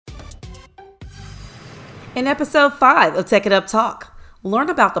In episode 5 of Tech It Up Talk, learn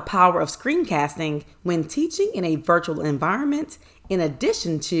about the power of screencasting when teaching in a virtual environment, in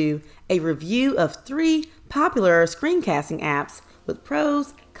addition to a review of 3 popular screencasting apps with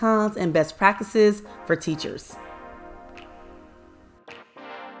pros, cons, and best practices for teachers.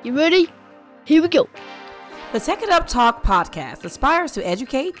 You ready? Here we go. The Tech It Up Talk podcast aspires to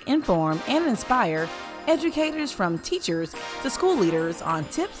educate, inform, and inspire educators from teachers to school leaders on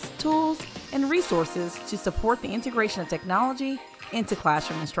tips, tools, and resources to support the integration of technology into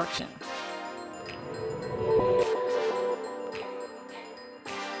classroom instruction.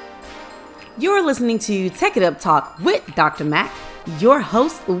 You're listening to Tech It Up Talk with Dr. Mac, your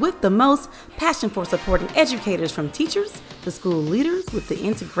host with the most passion for supporting educators from teachers to school leaders with the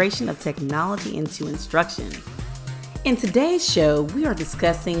integration of technology into instruction. In today's show, we are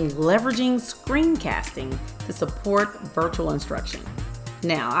discussing leveraging screencasting to support virtual instruction.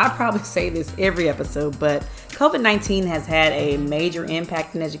 Now, I probably say this every episode, but COVID-19 has had a major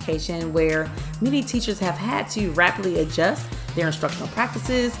impact in education where many teachers have had to rapidly adjust their instructional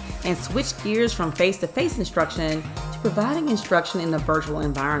practices and switch gears from face-to-face instruction to providing instruction in a virtual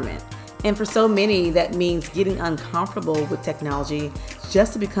environment. And for so many, that means getting uncomfortable with technology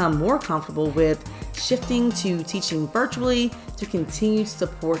just to become more comfortable with shifting to teaching virtually to continue to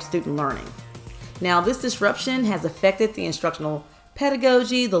support student learning. Now, this disruption has affected the instructional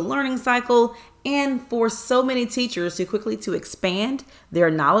pedagogy, the learning cycle, and forced so many teachers to expand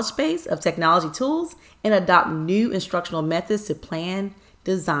their knowledge base of technology tools and adopt new instructional methods to plan,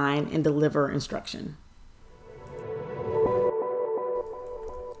 design, and deliver instruction.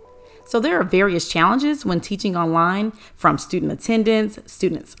 So there are various challenges when teaching online, from student attendance,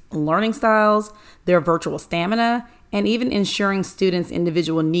 students' learning styles, their virtual stamina, and even ensuring students'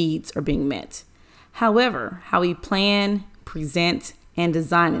 individual needs are being met. However, how we plan, present, and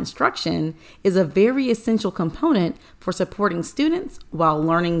design instruction is a very essential component for supporting students while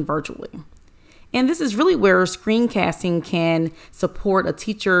learning virtually. And this is really where screencasting can support a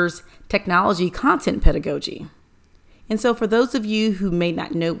teacher's technology content pedagogy. And so for those of you who may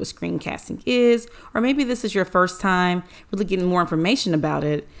not know what screencasting is, or maybe this is your first time really getting more information about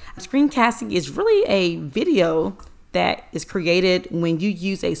it, screencasting is really a video that is created when you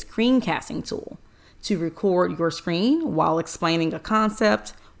use a screencasting tool to record your screen while explaining a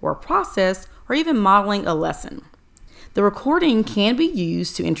concept or a process or even modeling a lesson. The recording can be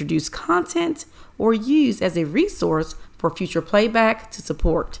used to introduce content or used as a resource for future playback to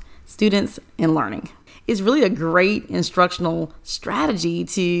support students in learning. It's really a great instructional strategy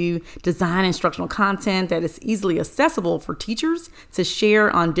to design instructional content that is easily accessible for teachers to share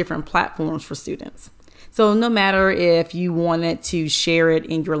on different platforms for students. So no matter if you wanted to share it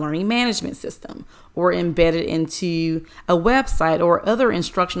in your learning management system or embed it into a website or other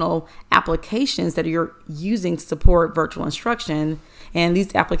instructional applications that you're using to support virtual instruction, and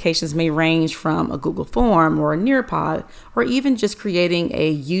these applications may range from a Google Form or a Nearpod or even just creating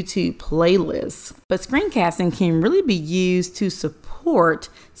a YouTube playlist. But screencasting can really be used to support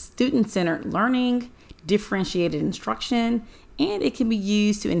student-centered learning, differentiated instruction, and it can be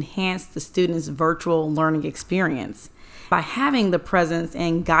used to enhance the student's virtual learning experience by having the presence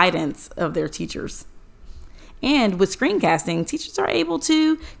and guidance of their teachers. And with screencasting, teachers are able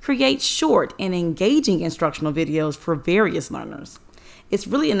to create short and engaging instructional videos for various learners. It's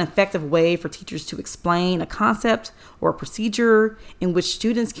really an effective way for teachers to explain a concept or a procedure in which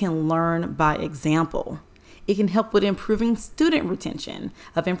students can learn by example. It can help with improving student retention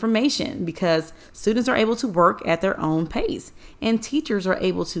of information because students are able to work at their own pace and teachers are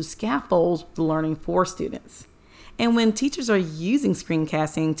able to scaffold the learning for students. And when teachers are using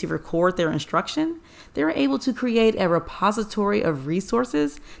screencasting to record their instruction, they're able to create a repository of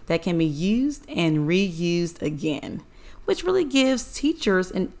resources that can be used and reused again, which really gives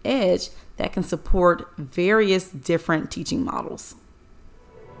teachers an edge that can support various different teaching models.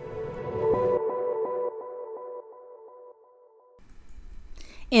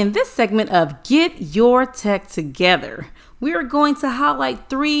 In this segment of Get Your Tech Together, we are going to highlight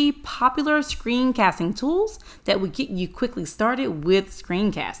 3 popular screencasting tools that will get you quickly started with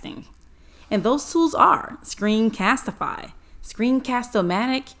screencasting. And those tools are Screencastify,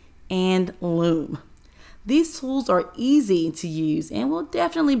 Screencast-O-Matic, and Loom. These tools are easy to use and will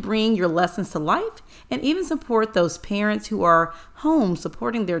definitely bring your lessons to life and even support those parents who are home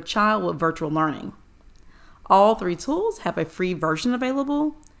supporting their child with virtual learning. All 3 tools have a free version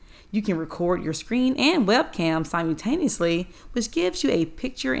available. You can record your screen and webcam simultaneously, which gives you a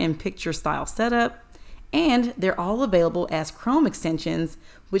picture-in-picture style setup. And they're all available as Chrome extensions,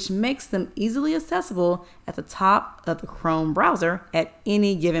 which makes them easily accessible at the top of the Chrome browser at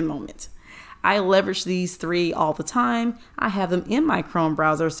any given moment. I leverage these three all the time. I have them in my Chrome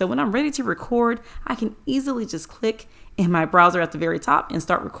browser, so when I'm ready to record, I can easily just click in my browser at the very top and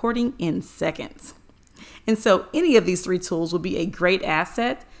start recording in seconds. And so any of these three tools will be a great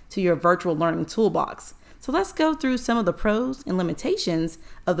asset to your virtual learning toolbox. So let's go through some of the pros and limitations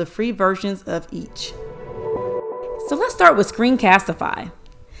of the free versions of each. So let's start with Screencastify.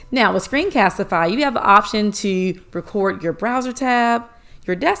 Now with Screencastify, you have the option to record your browser tab,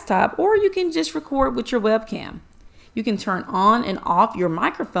 your desktop, or you can just record with your webcam. You can turn on and off your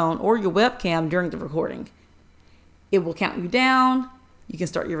microphone or your webcam during the recording. It will count you down. You can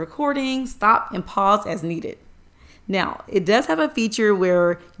start your recording, stop and pause as needed. Now, it does have a feature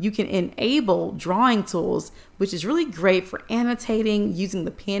where you can enable drawing tools, which is really great for annotating using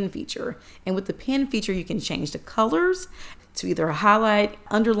the pen feature. And with the pen feature, you can change the colors to either highlight,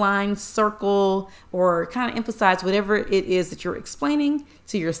 underline, circle, or kind of emphasize whatever it is that you're explaining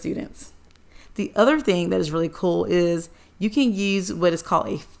to your students. The other thing that is really cool is you can use what is called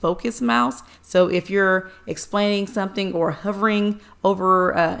a focus mouse. So if you're explaining something or hovering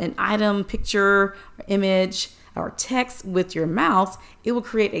over an item, picture, or image, or text with your mouse, it will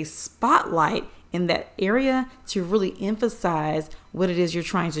create a spotlight in that area to really emphasize what it is you're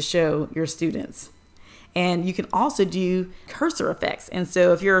trying to show your students. And you can also do cursor effects. And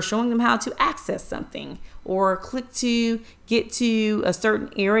so if you're showing them how to access something or click to get to a certain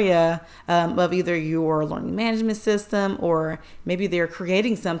area of either your learning management system, or maybe they're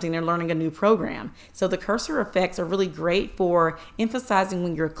creating something, they're learning a new program. So the cursor effects are really great for emphasizing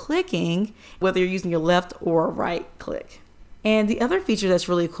when you're clicking, whether you're using your left or right click. And the other feature that's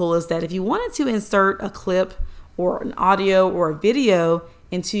really cool is that if you wanted to insert a clip or an audio or a video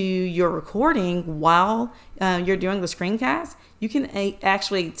into your recording while you're doing the screencast, you can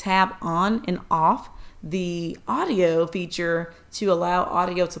actually tab on and off the audio feature to allow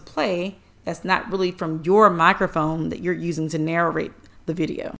audio to play that's not really from your microphone that you're using to narrate the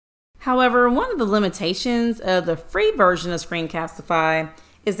video. However, one of the limitations of the free version of Screencastify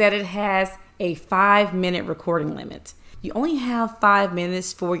is that it has a 5-minute recording limit. You only have 5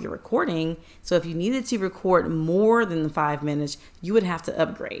 minutes for your recording, so if you needed to record more than the 5 minutes, you would have to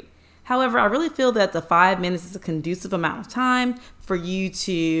upgrade. However, I really feel that the 5 minutes is a conducive amount of time for you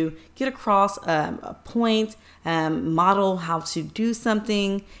to get across a point, model how to do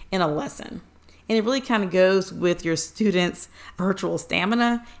something in a lesson. And it really kind of goes with your students' virtual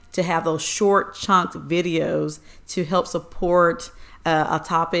stamina to have those short chunked videos to help support a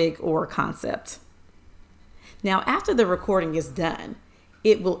topic or concept. Now, after the recording is done,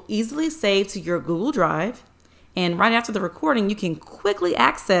 it will easily save to your Google Drive. And right after the recording, you can quickly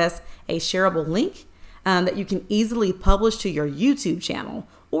access a shareable link that you can easily publish to your YouTube channel.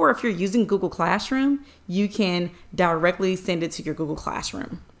 Or if you're using Google Classroom, you can directly send it to your Google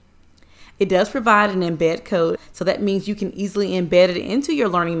Classroom. It does provide an embed code, so that means you can easily embed it into your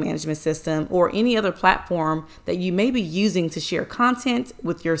learning management system or any other platform that you may be using to share content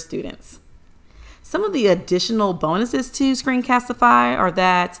with your students. Some of the additional bonuses to Screencastify are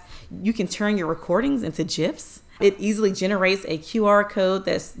that you can turn your recordings into GIFs. It easily generates a QR code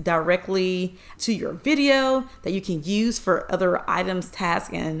that's directly to your video that you can use for other items,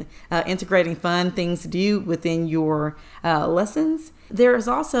 tasks, and integrating fun things to do within your lessons. There is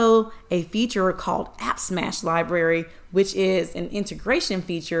also a feature called App Smash Library, which is an integration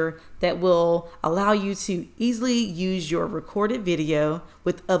feature that will allow you to easily use your recorded video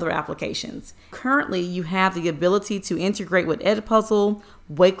with other applications. Currently, you have the ability to integrate with Edpuzzle,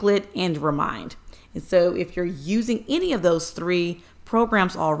 Wakelet, and Remind. And so if you're using any of those three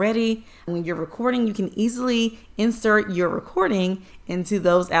programs already, when you're recording, you can easily insert your recording into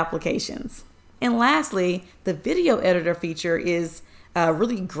those applications. And lastly, the video editor feature is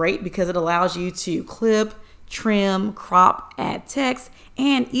really great because it allows you to clip, trim, crop, add text,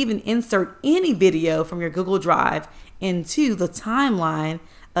 and even insert any video from your Google Drive into the timeline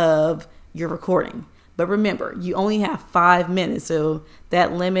of your recording. But remember, you only have 5 minutes, so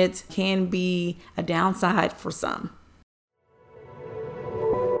that limit can be a downside for some.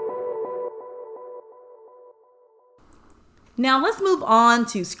 Now let's move on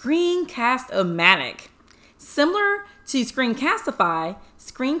to Screencast-O-Matic. Similar to Screencastify,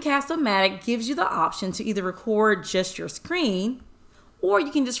 Screencast-O-Matic gives you the option to either record just your screen, or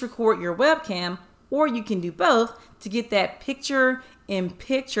you can just record your webcam, or you can do both to get that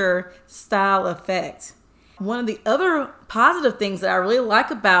picture-in-picture style effect. One of the other positive things that I really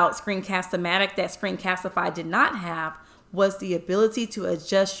like about Screencast-O-Matic that Screencastify did not have was the ability to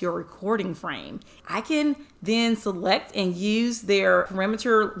adjust your recording frame. I can then select and use their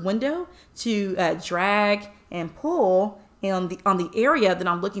parameter window to drag and pull and on the area that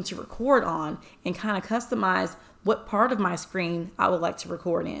I'm looking to record on, and kind of customize what part of my screen I would like to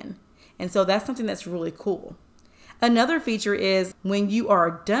record in. And so that's something that's really cool. Another feature is when you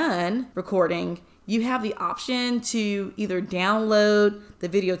are done recording, you have the option to either download the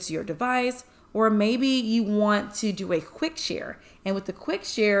video to your device, or maybe you want to do a quick share. And with the quick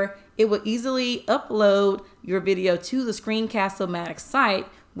share, it will easily upload your video to the Screencast-O-Matic site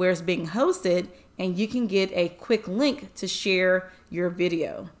where it's being hosted, and you can get a quick link to share your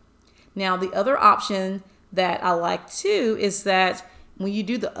video. Now, the other option that I like too is that when you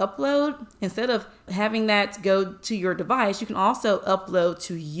do the upload, instead of having that go to your device, you can also upload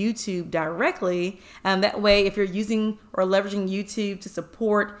to YouTube directly. And that way, if you're using or leveraging YouTube to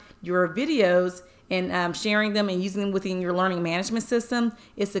support your videos and sharing them and using them within your learning management system,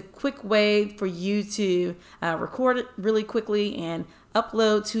 it's a quick way for you to record it really quickly and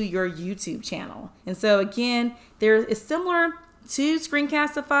upload to your YouTube channel. And so again, it's similar to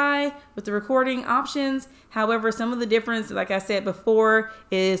Screencastify with the recording options. However, some of the difference, like I said before,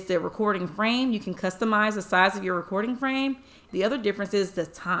 is the recording frame. You can customize the size of your recording frame. The other difference is the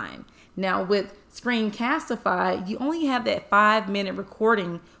time. Now with Screencastify, you only have that 5-minute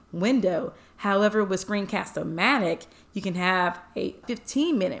recording window. However, with Screencast-O-Matic, you can have a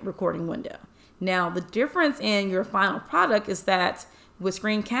 15-minute recording window. Now, the difference in your final product is that with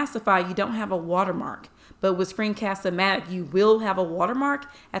Screencastify, you don't have a watermark. But with Screencast-O-Matic, you will have a watermark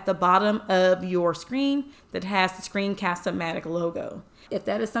at the bottom of your screen that has the Screencast-O-Matic logo. If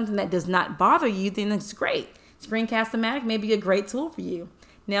that is something that does not bother you, then it's great. Screencast-O-Matic may be a great tool for you.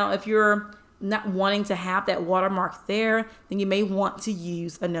 Now, if you're not wanting to have that watermark there, then you may want to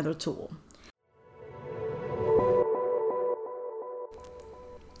use another tool.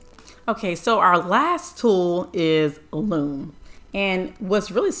 Okay, so our last tool is Loom. And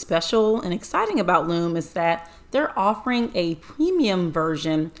what's really special and exciting about Loom is that they're offering a premium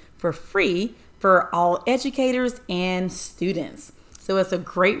version for free for all educators and students. So it's a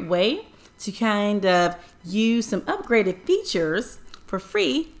great way to kind of use some upgraded features for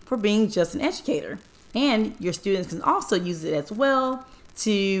free for being just an educator. And your students can also use it as well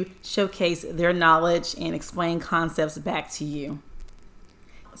to showcase their knowledge and explain concepts back to you.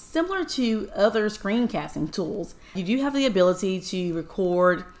 Similar to other screencasting tools, you do have the ability to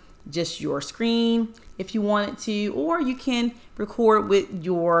record just your screen if you wanted to, or you can record with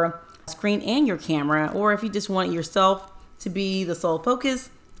your screen and your camera, or if you just want yourself to be the sole focus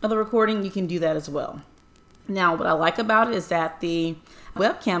of the recording, you can do that as well. Now, what I like about it is that the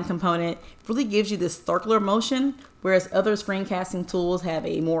webcam component really gives you this circular motion, whereas other screencasting tools have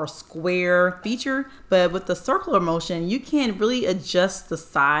a more square feature. But with the circular motion, you can really adjust the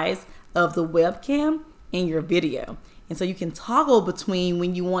size of the webcam in your video. And so you can toggle between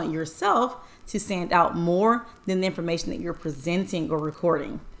when you want yourself to stand out more than the information that you're presenting or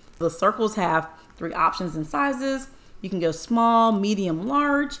recording. The circles have 3 options and sizes. You can go small, medium,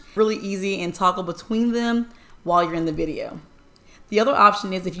 large, really easy, and toggle between them while you're in the video. The other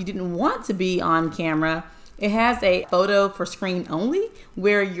option is if you didn't want to be on camera, it has a photo for screen only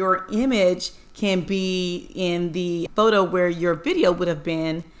where your image can be in the photo where your video would have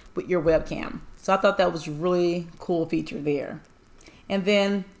been with your webcam. So I thought that was a really cool feature there. And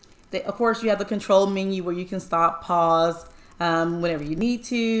then, of course, you have the control menu where you can stop, pause whenever you need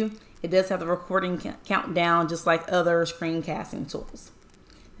to. It does have the recording countdown just like other screencasting tools.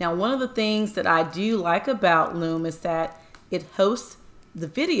 Now, one of the things that I do like about Loom is that it hosts the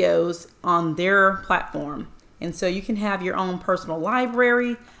videos on their platform. And so you can have your own personal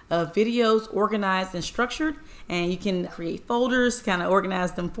library of videos organized and structured, and you can create folders, kind of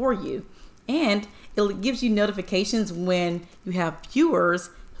organize them for you. And it gives you notifications when you have viewers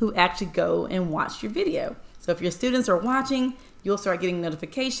who actually go and watch your video. So if your students are watching, you'll start getting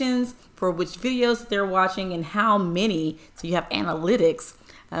notifications for which videos they're watching and how many. So you have analytics,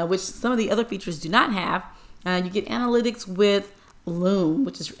 which some of the other features do not have. You get analytics with Loom,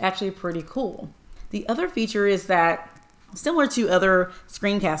 which is actually pretty cool. The other feature is that, similar to other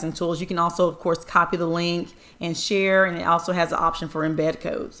screencasting tools, you can also, of course, copy the link and share, and it also has the option for embed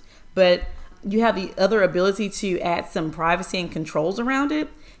codes. But you have the other ability to add some privacy and controls around it.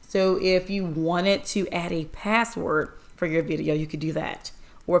 So if you wanted to add a password for your video, you could do that.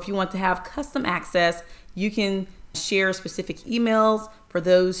 Or if you want to have custom access, you can share specific emails for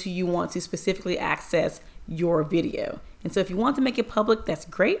those who you want to specifically access your video. And so if you want to make it public, that's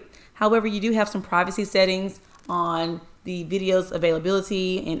great. However, you do have some privacy settings on the video's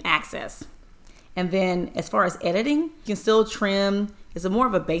availability and access. And then as far as editing, you can still trim. It's a more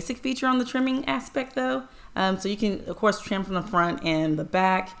of a basic feature on the trimming aspect though. So you can, of course, trim from the front and the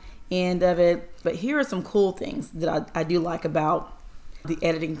back end of it. But here are some cool things that I do like about the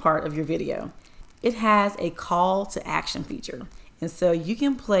editing part of your video. It has a call to action feature. And so you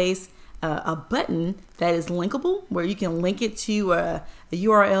can place a button that is linkable, where you can link it to a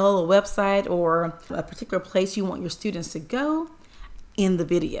URL, a website, or a particular place you want your students to go in the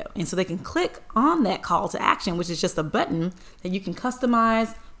video. And so they can click on that call to action, which is just a button that you can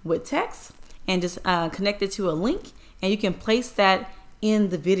customize with text and just connect it to a link, and you can place that in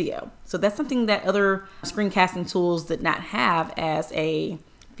the video. So that's something that other screencasting tools did not have as a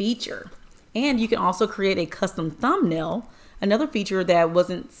feature. And you can also create a custom thumbnail, another feature that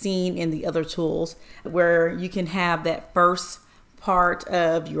wasn't seen in the other tools, where you can have that first part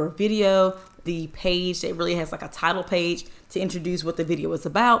of your video, the page that really has like a title page to introduce what the video is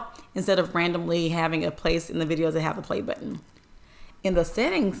about, instead of randomly having a place in the video to have the play button. In the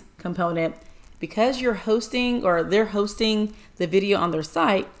settings component, because you're hosting or they're hosting the video on their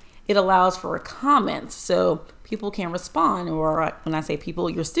site, it allows for a comment. So people can respond, or when I say people,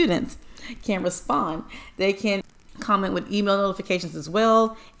 your students can respond. They can comment with email notifications as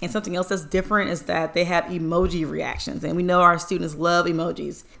well. And something else that's different is that they have emoji reactions. And we know our students love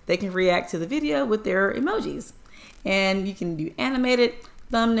emojis. They can react to the video with their emojis. And you can do animated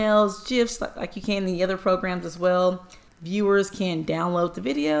thumbnails, GIFs, like you can in the other programs as well. Viewers can download the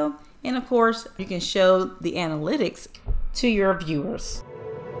video. And of course, you can show the analytics to your viewers.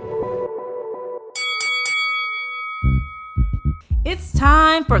 It's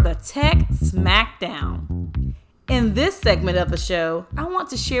time for the Tech Smackdown. In this segment of the show, I want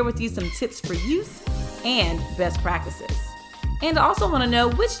to share with you some tips for use and best practices. And I also want to know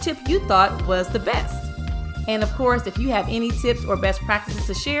which tip you thought was the best. And of course, if you have any tips or best practices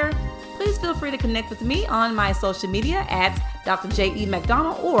to share, please feel free to connect with me on my social media at Dr. J.E.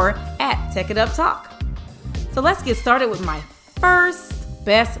 McDonald or at Tech It Up Talk. So let's get started with my first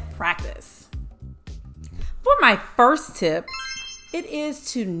best practice. For my first tip, it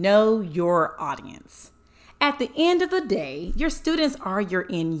is to know your audience. At the end of the day, your students are your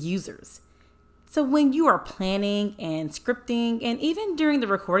end users. So when you are planning and scripting, and even during the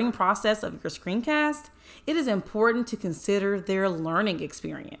recording process of your screencast, it is important to consider their learning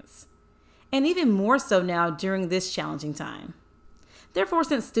experience. And even more so now during this challenging time. Therefore,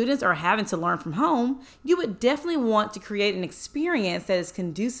 since students are having to learn from home, you would definitely want to create an experience that is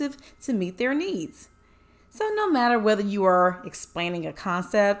conducive to meet their needs. So no matter whether you are explaining a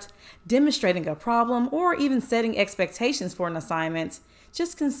concept, demonstrating a problem, or even setting expectations for an assignment,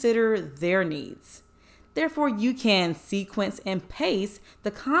 just consider their needs. Therefore, you can sequence and pace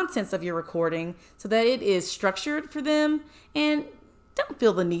the contents of your recording so that it is structured for them, and don't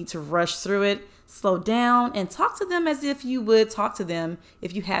feel the need to rush through it. Slow down and talk to them as if you would talk to them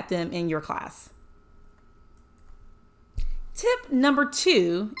if you had them in your class. Tip number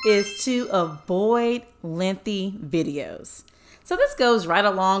 2 is to avoid lengthy videos. So this goes right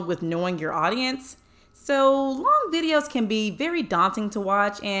along with knowing your audience. So long videos can be very daunting to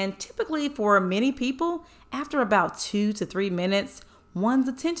watch, and typically for many people, after about 2 to 3 minutes, one's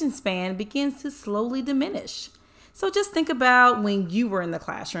attention span begins to slowly diminish. So just think about when you were in the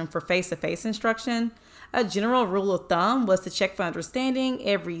classroom for face-to-face instruction. A general rule of thumb was to check for understanding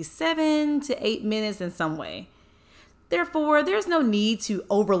every 7 to 8 minutes in some way. Therefore, there's no need to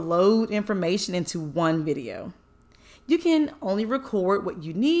overload information into one video. You can only record what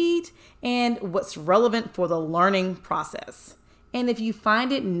you need and what's relevant for the learning process. And if you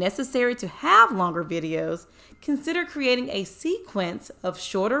find it necessary to have longer videos, consider creating a sequence of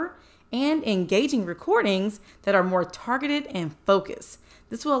shorter and engaging recordings that are more targeted and focused.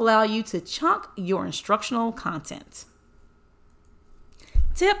 This will allow you to chunk your instructional content.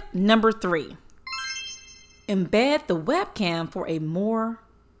 Tip number 3. Embed the webcam for a more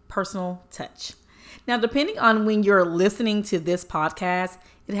personal touch. Now, depending on when you're listening to this podcast,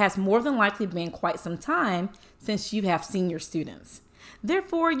 it has more than likely been quite some time since you have seen your students.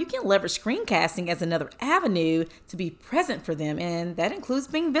 Therefore, you can leverage screencasting as another avenue to be present for them, and that includes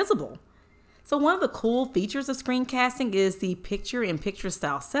being visible. So one of the cool features of screencasting is the picture-in-picture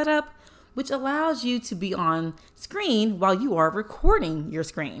style setup, which allows you to be on screen while you are recording your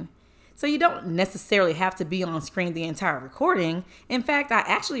screen. So you don't necessarily have to be on screen the entire recording. In fact, I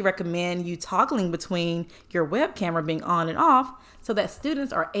actually recommend you toggling between your web camera being on and off so that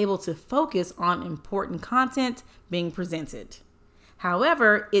students are able to focus on important content being presented.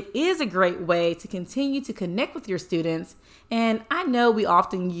 However, it is a great way to continue to connect with your students. And I know we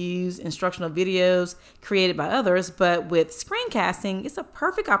often use instructional videos created by others, but with screencasting, it's a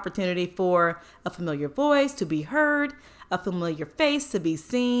perfect opportunity for a familiar voice to be heard, a familiar face to be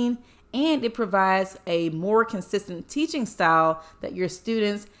seen, and it provides a more consistent teaching style that your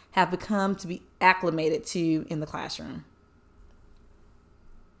students have become to be acclimated to in the classroom.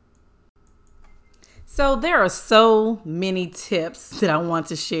 So there are so many tips that I want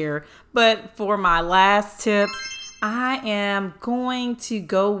to share, but for my last tip, I am going to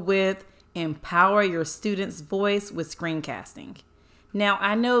go with empower your student's voice with screencasting. Now,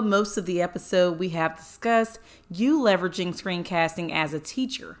 I know most of the episode we have discussed you leveraging screencasting as a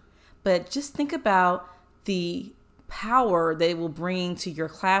teacher, but just think about the power that it will bring to your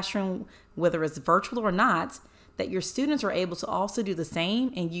classroom, whether it's virtual or not, that your students are able to also do the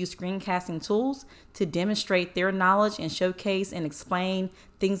same and use screencasting tools to demonstrate their knowledge and showcase and explain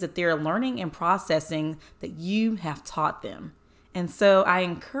things that they're learning and processing that you have taught them. And so I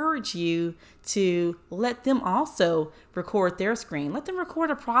encourage you to let them also record their screen. Let them record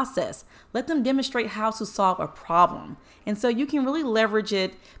a process. Let them demonstrate how to solve a problem. And so you can really leverage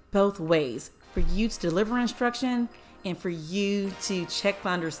it both ways, for you to deliver instruction and for you to check for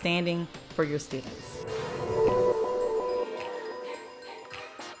understanding for your students.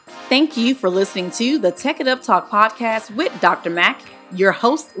 Thank you for listening to the Tech It Up Talk podcast with Dr. Mack, your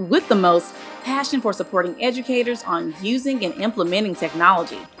host with the most passion for supporting educators on using and implementing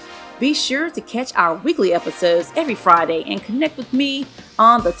technology. Be sure to catch our weekly episodes every Friday and connect with me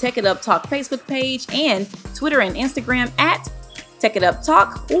on the Tech It Up Talk Facebook page and Twitter and Instagram at Tech It Up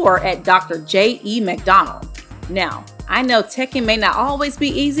Talk or at Dr. J.E. McDonald. Now, I know teching may not always be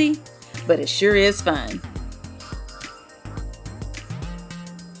easy, but it sure is fun.